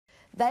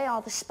They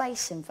are the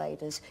Space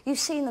Invaders. You've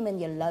seen them in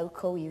your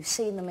local, you've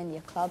seen them in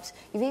your clubs,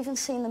 you've even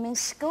seen them in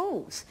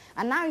schools.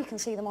 And now you can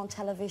see them on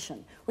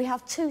television. We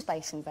have 2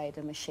 Space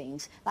Invader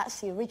machines,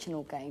 that's the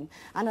original game,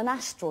 and an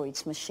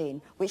asteroids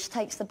machine, which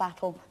takes the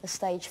battle a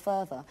stage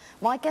further.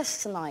 My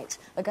guests tonight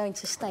are going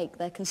to stake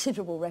their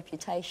considerable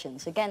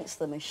reputations against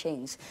the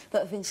machines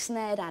that have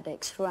ensnared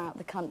addicts throughout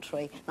the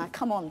country. Now,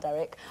 come on,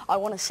 Derek, I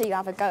want to see you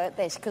have a go at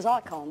this, because I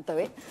can't do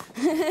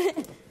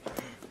it.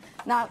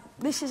 Now,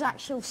 this is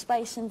actual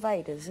Space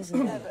Invaders,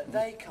 isn't it? Yeah, but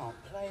they can't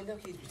play.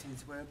 Look, he's pretending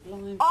to wear a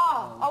blindfold.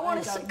 Oh, I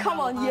want to see... Come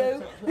on,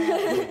 you.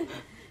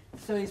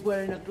 So he's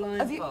wearing a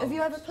blindfold. Have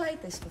you ever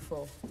played this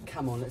before?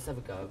 Come on, let's have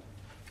a go.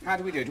 How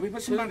do we do it? Do we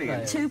put some money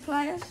in? 2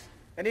 players?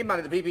 Any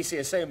money? The BBC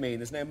are so mean,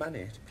 there's no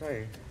money to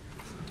play.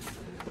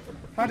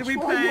 How do we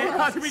play?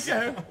 How do we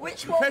go?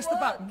 Which one Press works? the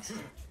button.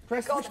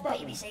 Press God, the the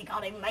button. BBC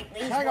can't even make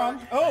these Hang work.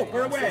 on. Oh,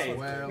 we're away.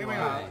 Here we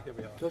are.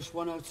 Push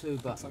 1 or 2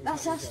 buttons.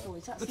 That's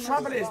asteroids. That's The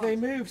trouble is they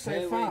move so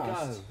Here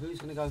fast. we go. Who's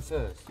going to go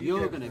first?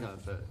 You're going to go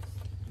first.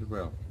 You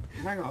will.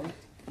 Hang on.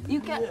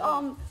 You get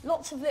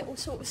lots of little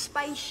sort of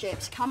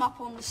spaceships come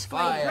up on the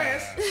screen. Fire.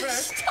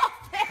 Press. Stop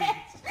it!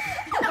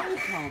 You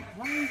can't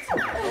play.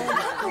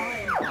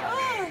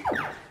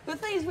 The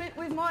thing is,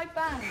 with my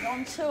band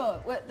on tour,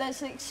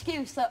 there's an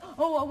excuse that,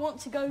 oh, I want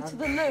to go to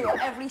the loo at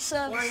every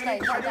service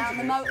station down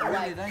the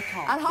motorway. Really, they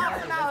can't And half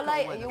play. an hour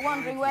later, you're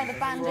wondering where the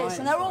band is,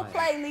 and they're all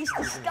playing these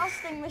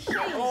disgusting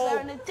machines. They're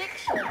an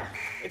addiction.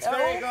 It's They're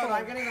very good. awful.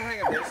 I'm getting the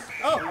hang of this.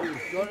 Oh,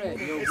 You've got it.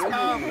 You're it's winning.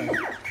 marvellous.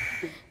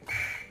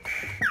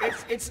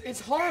 It's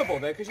horrible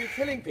though, because you're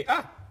killing people.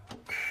 Ah!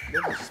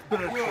 The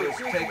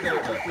spiritualists take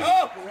over.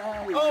 Oh!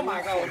 Oh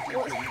my God!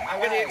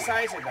 I'm getting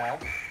excited now.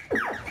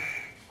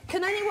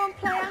 Can anyone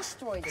play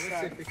asteroids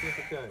though? Let's see if we can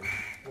get going.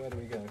 Where do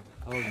we go?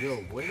 Oh,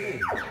 you're winning.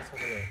 Let's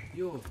have a look.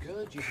 You're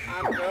good. You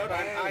I'm good.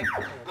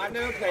 I'm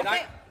no playing. I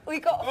think we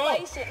got to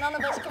face it. None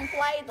of us can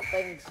play the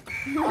things.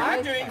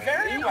 I'm doing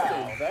very He's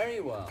well. doing very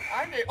well.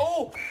 I'm doing.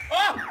 Oh!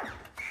 Ah!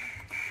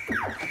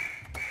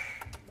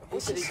 He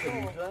said he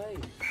couldn't play.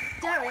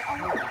 Derek,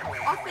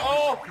 I think...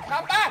 Oh!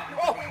 Come back!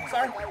 Oh,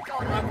 sorry. Go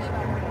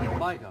on, You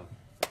might go.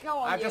 go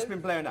on, I've you. just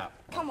been blown up.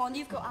 Come on,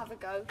 you've got to have a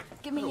go.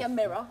 Give me your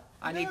mirror.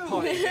 I need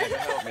points here to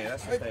help me.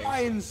 That's the thing.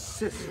 I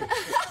insist.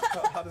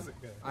 How does it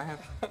go? I have...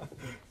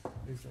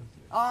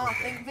 Oh, I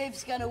think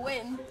Viv's going to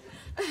win.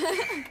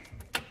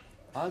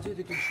 I'll do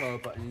the control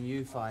button and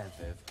you fire,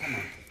 Viv. Come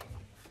on.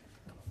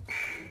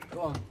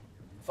 Go on.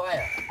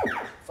 Fire.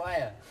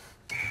 Fire.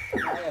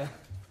 Fire.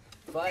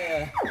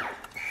 Fire.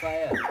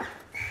 Fire.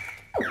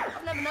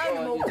 I've never known a Go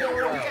on, more you do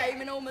boring well.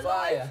 game in all my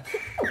Fire.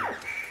 life.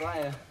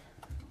 Fire.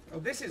 Oh,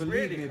 this is Believe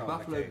really me, Buffalo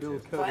complicated. Bill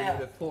Cody Fire.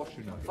 made a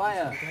fortune of it.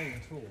 Fire.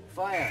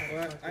 Fire.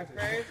 Well, I'm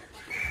afraid.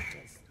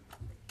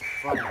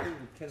 Fire.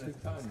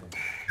 Kenneth Townsend.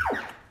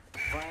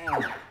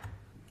 Fire.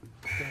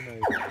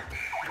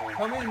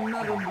 Come in,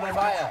 Madam Blood.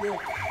 Fire.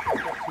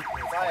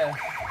 Fire.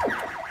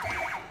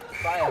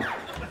 Fire.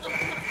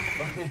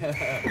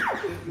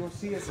 You'll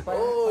see a spider.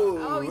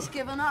 Oh, he's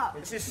given up.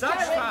 This is such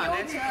Derek, fun.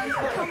 your turn.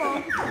 Come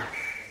on.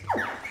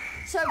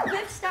 So,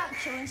 Viv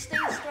Statcher and Steve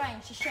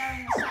Strange are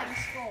sharing the same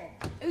score.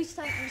 Who's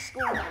taking the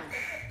score now?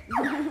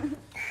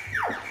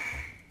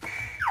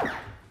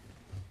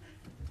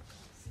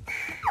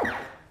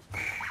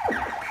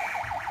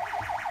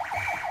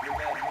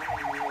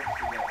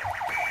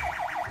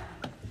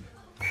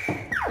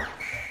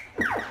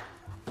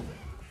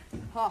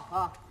 Ha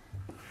ha.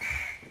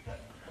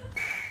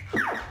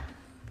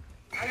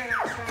 I don't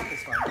understand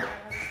this one.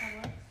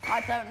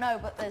 I don't know,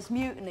 but there's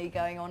mutiny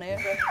going on here.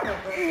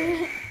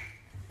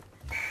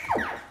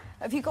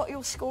 Have you got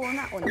your score on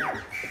that one yet?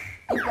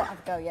 You've got to have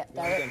a go yet,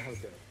 Derek.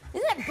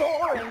 Isn't it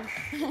boring?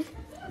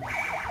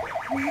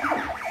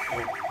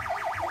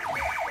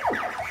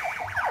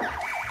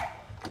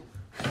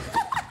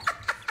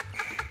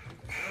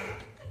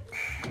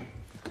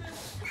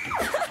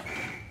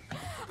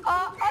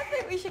 I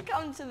think we should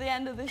come to the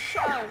end of the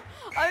show.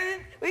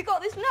 We've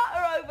got this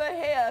nutter over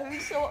here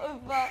who's sort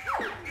of...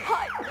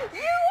 Hi.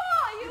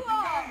 You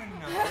are!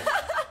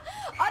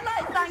 I'd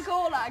like to thank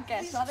all our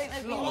guests. I think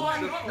they've been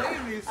wonderful.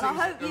 And I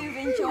hope you've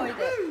enjoyed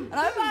it. And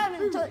I hope I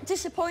haven't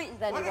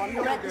disappointed anyone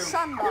who read The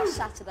Sun last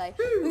Saturday,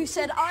 who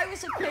said I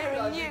was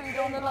appearing nude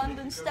on a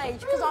London stage,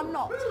 because I'm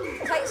not.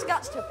 It takes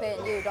guts to appear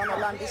nude on a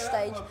London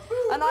stage.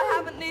 And I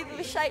haven't neither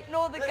the shape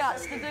nor the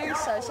guts to do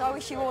so. So I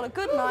wish you all a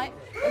good night,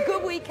 a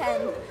good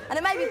weekend. And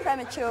it may be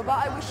premature,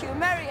 but I wish you a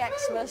Merry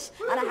Xmas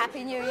and a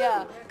Happy New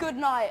Year. Good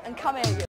night, and come here, you.